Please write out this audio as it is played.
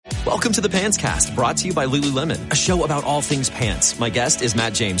Welcome to the Pants Cast, brought to you by Lululemon, a show about all things pants. My guest is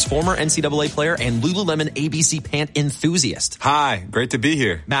Matt James, former NCAA player and Lululemon ABC pant enthusiast. Hi, great to be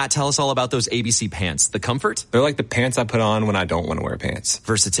here. Matt, tell us all about those ABC pants. The comfort? They're like the pants I put on when I don't want to wear pants.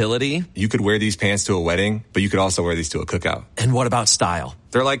 Versatility? You could wear these pants to a wedding, but you could also wear these to a cookout. And what about style?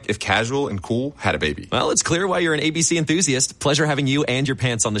 They're like if casual and cool had a baby. Well, it's clear why you're an ABC enthusiast. Pleasure having you and your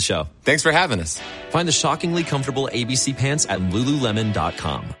pants on the show. Thanks for having us. Find the shockingly comfortable ABC pants at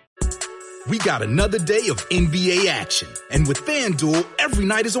Lululemon.com. We got another day of NBA action. And with FanDuel, every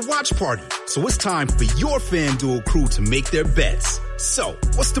night is a watch party. So it's time for your FanDuel crew to make their bets. So,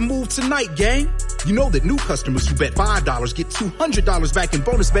 what's the move tonight, gang? You know that new customers who bet $5 get $200 back in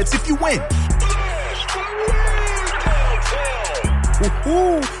bonus bets if you win.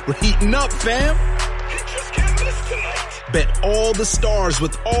 Woo-hoo, we're heating up, fam. Bet all the stars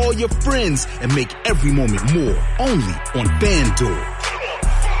with all your friends and make every moment more only on FanDuel.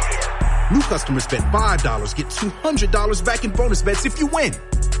 New customers bet $5, get $200 back in bonus bets if you win.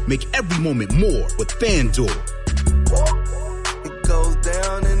 Make every moment more with FanDuel. It goes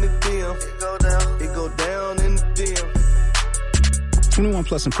down in the DM. It go down in the DM. 21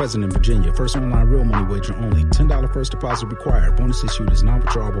 plus and present in Virginia. First online real money wager only. $10 first deposit required. Bonus issued is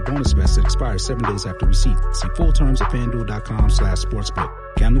non-withdrawable bonus vest that expires 7 days after receipt. See full terms at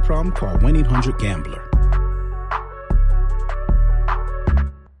FanDuel.com/sportsbook. Gambling problem? Call 1-800-GAMBLER.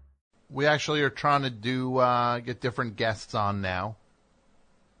 We actually are trying to get different guests on now.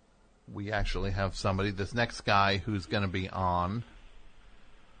 We actually have somebody. This next guy who's going to be on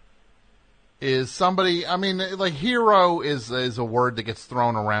is somebody, I mean, like hero is a word that gets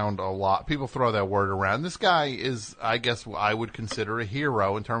thrown around a lot. People throw that word around. This guy is, I guess, I would consider a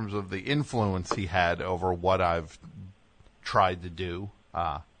hero in terms of the influence he had over what I've tried to do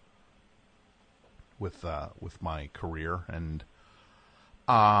with my career. And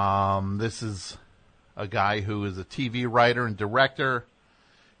this is a guy who is a TV writer and director.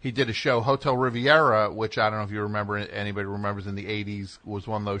 He did a show, Hotel Riviera, which I don't know if you remember, anybody remembers in the 80s, was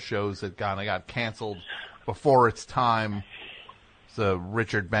one of those shows that kind of got canceled before its time. It's a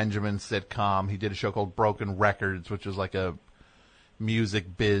Richard Benjamin sitcom. He did a show called Broken Records, which was like a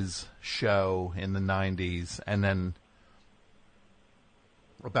music biz show in the 90s. And then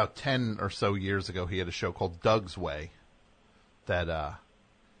about 10 or so years ago, he had a show called Doug's Way that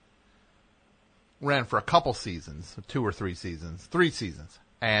ran for a couple seasons, 2 or 3 seasons, 3 seasons,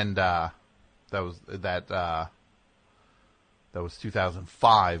 and that was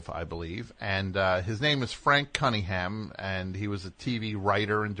 2005, I believe. And his name is Frank Cunningham, and he was a TV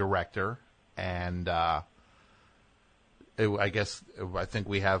writer and director. And I think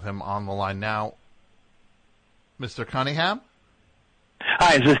we have him on the line now. Mr. Cunningham?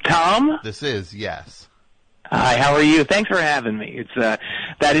 Hi, is this Tom? This is, yes. Hi, how are you? Thanks for having me. It's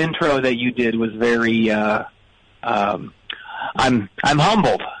that intro that you did was very. I'm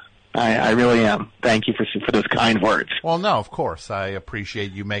humbled. I really am. Thank you for those kind words. Well, no, of course, I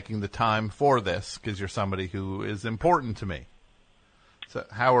appreciate you making the time for this because you're somebody who is important to me. So,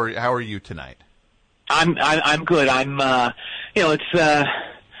 how are you tonight? I'm good. I'm it's the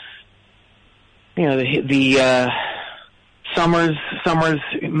summer's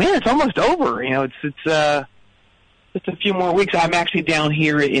man, it's almost over. It's just a few more weeks. I'm actually down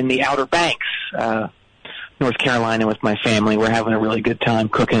here in the Outer Banks, North Carolina, with my family. We're having a really good time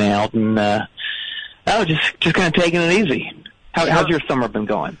cooking out and just kind of taking it easy. How's your summer been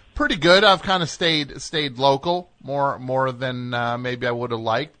going? Pretty good. I've kind of stayed local more than maybe I would have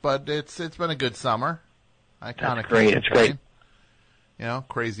liked, but it's been a good summer. I kind of great. It's great.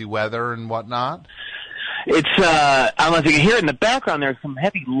 Crazy weather and whatnot. It's I don't know if you can hear it in the background. There's some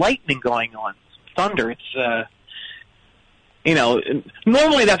heavy lightning going on, thunder. It's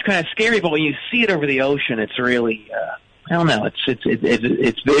normally that's kind of scary, but when you see it over the ocean, it's really I don't know.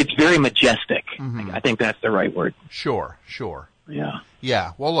 It's very majestic. Mm-hmm. I think that's the right word. Sure.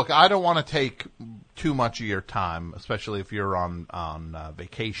 Yeah. Well, look, I don't want to take too much of your time, especially if you're on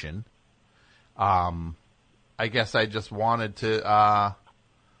vacation. I guess I just wanted to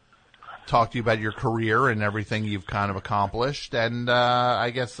talk to you about your career and everything you've kind of accomplished. And I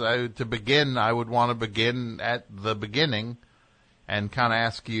guess to begin, I would want to begin at the beginning and kind of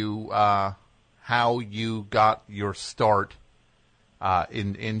ask you how you got your start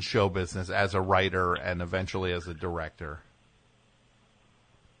in show business as a writer and eventually as a director.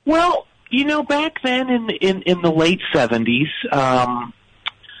 Well, back then in the late 70s,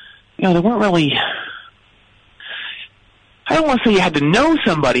 there weren't really, I don't want to say you had to know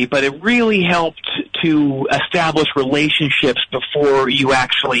somebody, but it really helped to establish relationships before you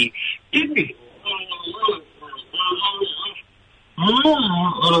actually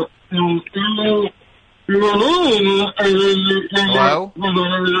Hello?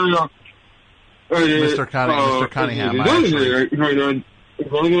 Mr. Cunningham, Hello? Mr. Cunningham?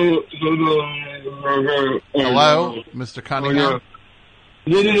 Hello? Hello? Mr. Cunningham?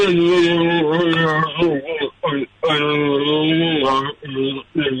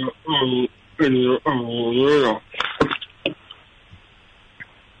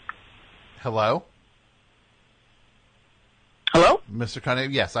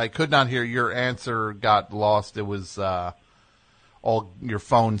 Yes, I could not hear. Your answer got lost. It was all your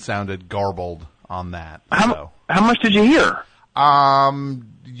phone sounded garbled on that. How much did you hear?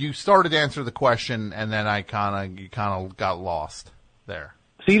 You started to answer the question, and then you kind of got lost there.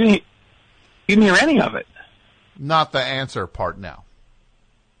 So you didn't hear any of it? Not the answer part, no.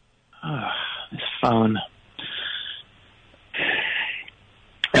 This phone.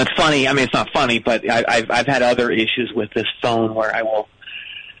 It's funny. I mean, it's not funny, but I've had other issues with this phone where I will,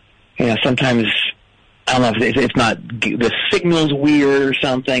 sometimes, I don't know if it's not, the signal's weird or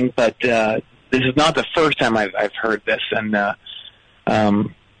something, but this is not the first time I've heard this. And,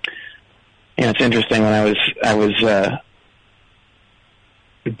 it's interesting. When I was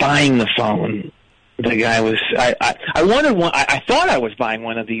buying the phone, the guy was, I wanted one, I thought I was buying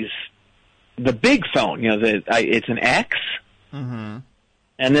one of these, the big phone, it's an X. Mm-hmm.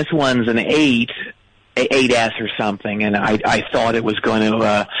 And this one's an 8S or something, and I thought it was going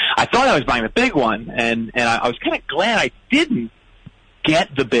to, I thought I was buying the big one, and I was kind of glad I didn't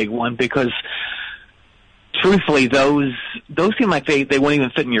get the big one, because truthfully, those seem like they wouldn't even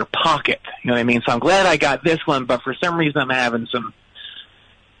fit in your pocket, you know what I mean? So I'm glad I got this one, but for some reason I'm having some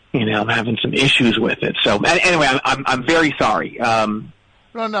issues with it. So anyway, I'm very sorry. No,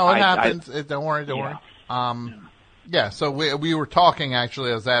 it happens. Don't worry. Yeah, so we were talking,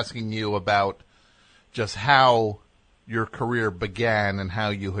 actually, I was asking you about just how your career began and how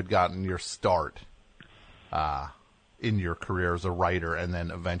you had gotten your start in your career as a writer and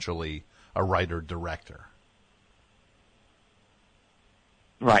then eventually a writer-director.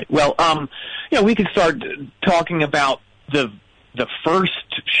 Right. Well, we could start talking about the first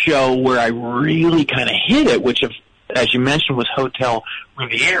show where I really kind of hit it, which, as you mentioned, was Hotel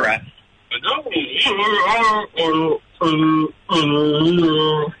Riviera.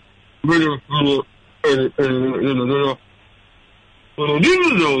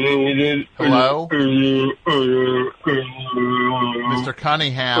 Hello? Mr.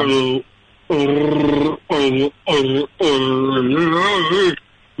 Cunningham?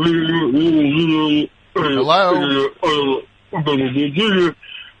 Hello?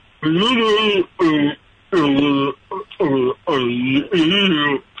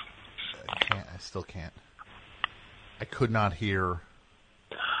 I still can't. I could not hear.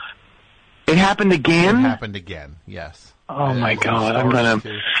 It happened again? It happened again, yes. Oh, my God. I'm going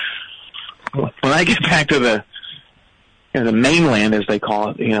to... When I get back to the mainland, as they call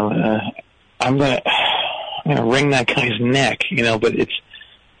it, I'm going to wring that guy's neck, but it's...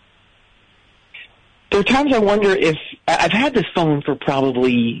 There are times I wonder if... I've had this phone for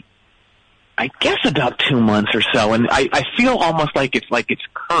probably... I guess about 2 months or so, and I feel almost like it's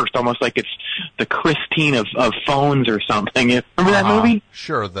cursed, almost like it's the Christine of phones or something. Remember that movie?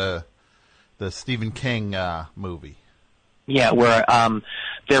 Sure, the Stephen King movie. Yeah, where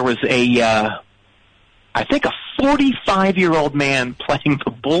there was I think a 45-year-old man playing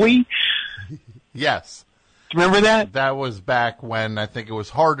the bully. Yes. Do you remember that? That was back when I think it was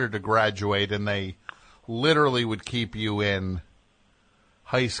harder to graduate, and they literally would keep you in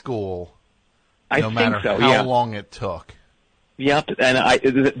high school. No matter how long it took. Yep, and I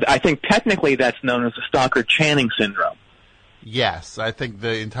think technically that's known as the Stockard-Channing syndrome. Yes, I think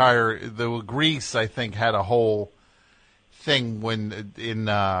the Grease, I think, had a whole thing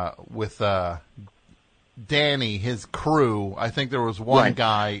with Danny, his crew. I think there was one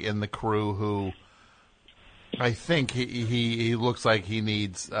guy in the crew who I think he looks like he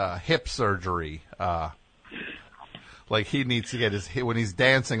needs hip surgery. Like he needs to get when he's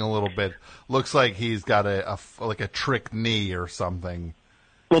dancing a little bit, looks like he's got a trick knee or something.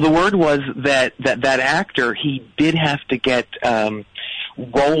 Well, the word was that actor, he did have to get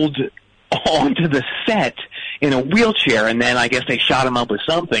rolled onto the set in a wheelchair, and then I guess they shot him up with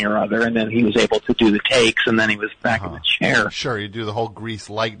something or other, and then he was able to do the takes, and then he was back in the chair. Sure, you do the whole Grease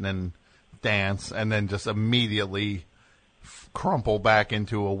Lightning dance, and then just immediately crumple back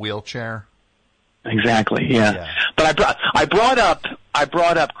into a wheelchair. Exactly. Yeah. But I brought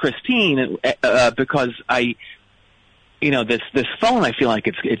up Christine because this phone, I feel like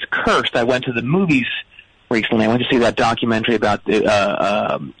it's cursed. I went to the movies recently. I went to see that documentary about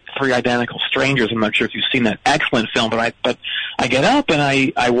Three Identical Strangers. I'm not sure if you've seen that excellent film, but I get up and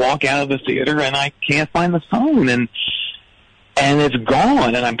I walk out of the theater and I can't find the phone, and it's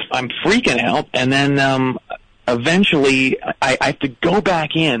gone, and I'm freaking out. And then eventually I have to go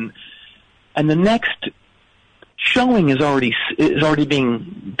back in, and the next showing is already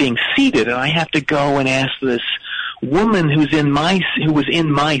being seated, and I have to go and ask this woman who was in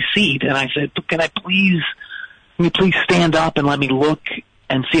my seat, and I said, can you please stand up and let me look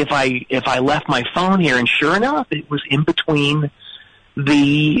and see if I left my phone here? And sure enough, it was in between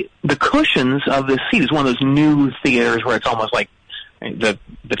the cushions of the seat. It's one of those new theaters where it's almost like the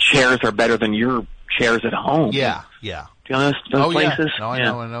chairs are better than your chairs at home. Yeah. Do you know those places? Yeah.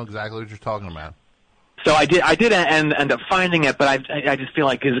 No, I know exactly what you're talking about. So I did end up finding it, but I just feel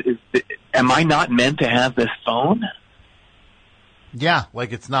like, am I not meant to have this phone? Yeah,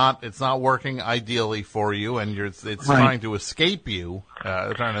 like it's not working ideally for you, and it's right. trying to escape you,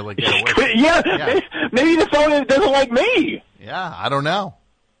 trying to like get away. Yeah, maybe the phone doesn't like me. Yeah, I don't know,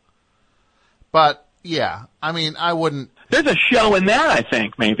 but yeah, I mean, I wouldn't. There's a show in that, I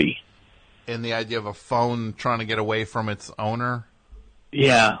think, maybe. In the idea of a phone trying to get away from its owner.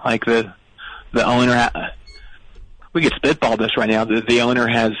 Yeah, like the owner. We could spitball this right now. The owner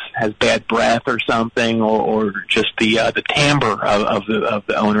has bad breath or something, or just the timbre of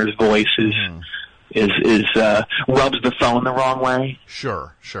the owner's voice is rubs the phone the wrong way.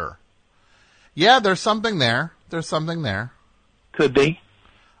 Sure. Yeah, there's something there. Could be.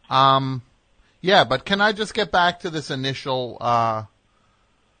 Yeah, but can I just get back to this initial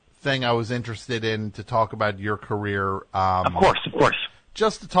thing I was interested in to talk about your career? Of course.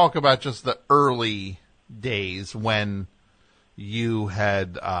 Just to talk about just the early days when you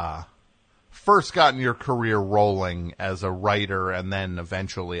had first gotten your career rolling as a writer and then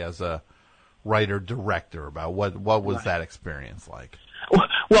eventually as a writer-director. About what was that experience like?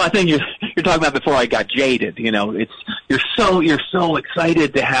 Well, I think you're talking about before I got jaded. You know, you're so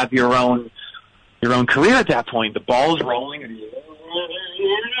excited to have your own career at that point. The ball's rolling, and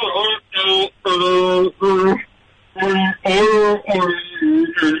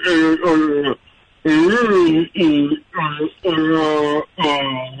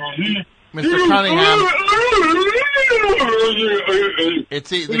Mr. Cunningham,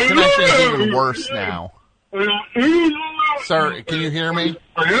 the connection is even worse now. Sir, can you hear me?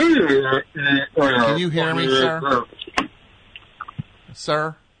 Can you hear me, sir?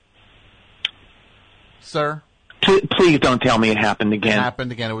 Sir? Please don't tell me it happened again. It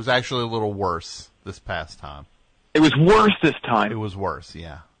happened again. It was actually a little worse this past time. It was worse this time. It was worse,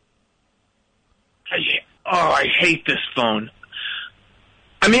 yeah. I hate this phone.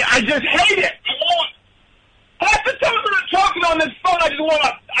 I mean, I just hate it. Half the time when I'm talking on this phone, I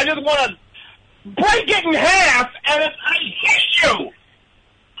just want to break it in half, and I hate you.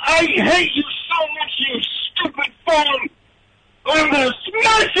 I hate you so much, you stupid phone. I'm going to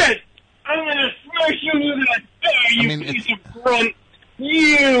smash it. I'm going to smash you. You're going to die, you piece of grunt.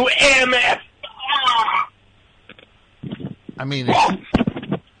 You MF. I mean,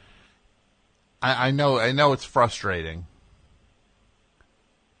 I know it's frustrating,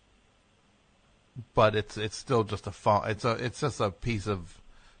 but it's still just a phone. It's just a piece of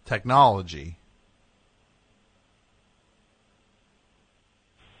technology.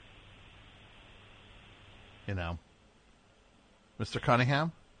 You know, Mr.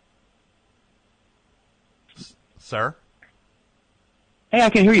 Cunningham, sir. Hey, I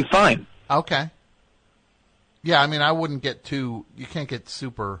can hear you fine. Okay. Yeah, I mean, I wouldn't get you can't get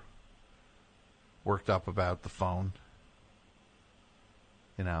super worked up about the phone.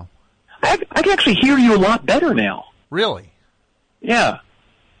 You know. I can actually hear you a lot better now. Really? Yeah.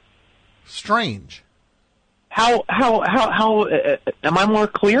 Strange. How am I more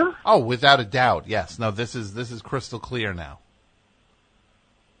clear? Oh, without a doubt. Yes. No, this is crystal clear now.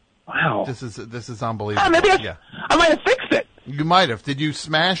 Wow. This is unbelievable. Maybe yeah. I might have fixed it. You might have. Did you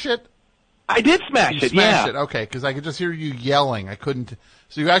smash it? I did smash it. Smashed it. Okay, because I could just hear you yelling. I couldn't.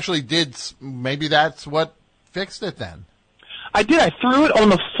 So you actually did. Maybe that's what fixed it then. I did. I threw it on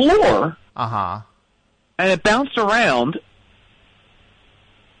the floor. Uh-huh. And it bounced around.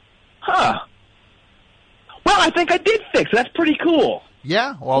 Huh. Well, I think I did fix it. That's pretty cool.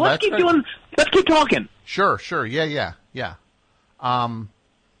 Yeah. Well, let's keep talking. Sure. Yeah.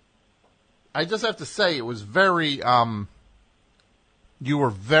 I just have to say it was very. You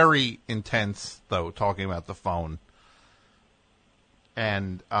were very intense, though, talking about the phone.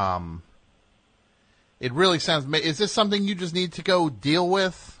 And it really sounds... Is this something you just need to go deal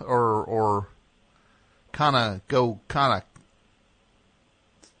with? Or kind of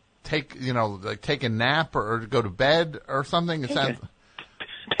take a nap or go to bed or something? It sounds.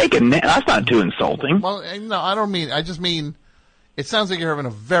 Take a nap. That's not too insulting. Well, no, I don't mean. I just mean. It sounds like you're having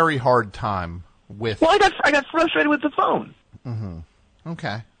a very hard time with. Well, I got frustrated with the phone. Mm-hmm.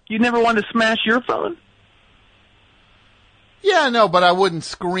 Okay. You never wanted to smash your phone? Yeah, no, but I wouldn't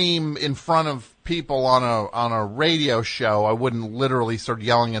scream in front of people on a radio show. I wouldn't literally start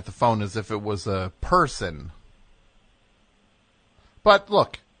yelling at the phone as if it was a person. But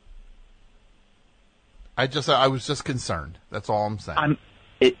look, I was just concerned. That's all I'm saying.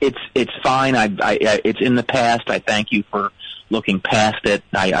 It's fine. It's in the past. I thank you for looking past it.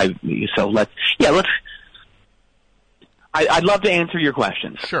 I'd love to answer your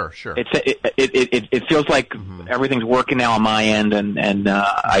questions. Sure. It feels like everything's working now on my end, and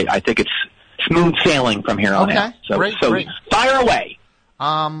I think it's smooth sailing from here on out. So, great. Fire away.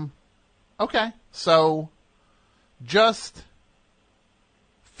 Okay. So, just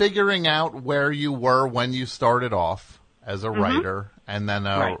figuring out where you were when you started off as a writer, and then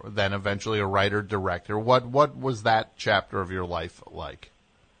then eventually a writer-director. What was that chapter of your life like?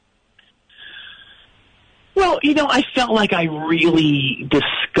 Well, I felt like I really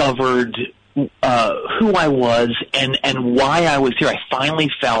discovered who I was and why I was here. I finally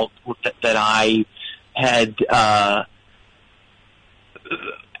felt that I had,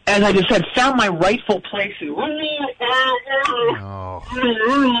 as I just said, found my rightful place.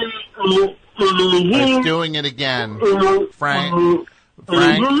 It's doing it again. Frank,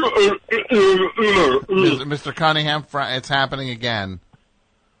 Mr. Cunningham, it's happening again.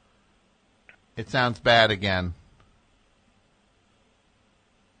 It sounds bad again.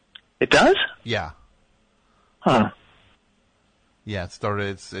 It does? Yeah. Huh. Yeah, it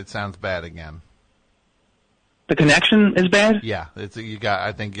started. It sounds bad again. The connection is bad? Yeah, I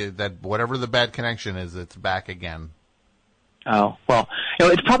think that whatever the bad connection is, it's back again. Oh, well,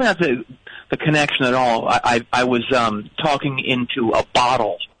 it's probably not the connection at all. I was talking into a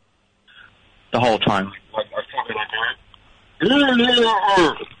bottle the whole time.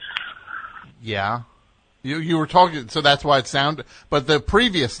 Yeah. You were talking, so that's why it sounded, but the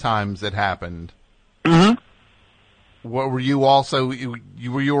previous times it happened. Mm-hmm. What were you also, you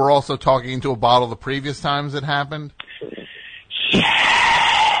were also talking into a bottle the previous times it happened?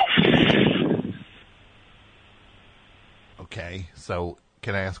 Yeah. Okay, so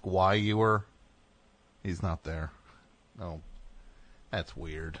can I ask why you were? He's not there. Oh, that's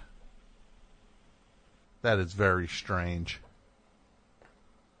weird. That is very strange.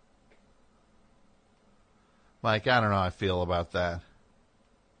 Mike, I don't know how I feel about that.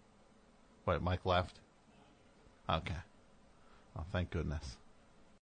 Wait, Mike left? Okay. Oh, thank goodness.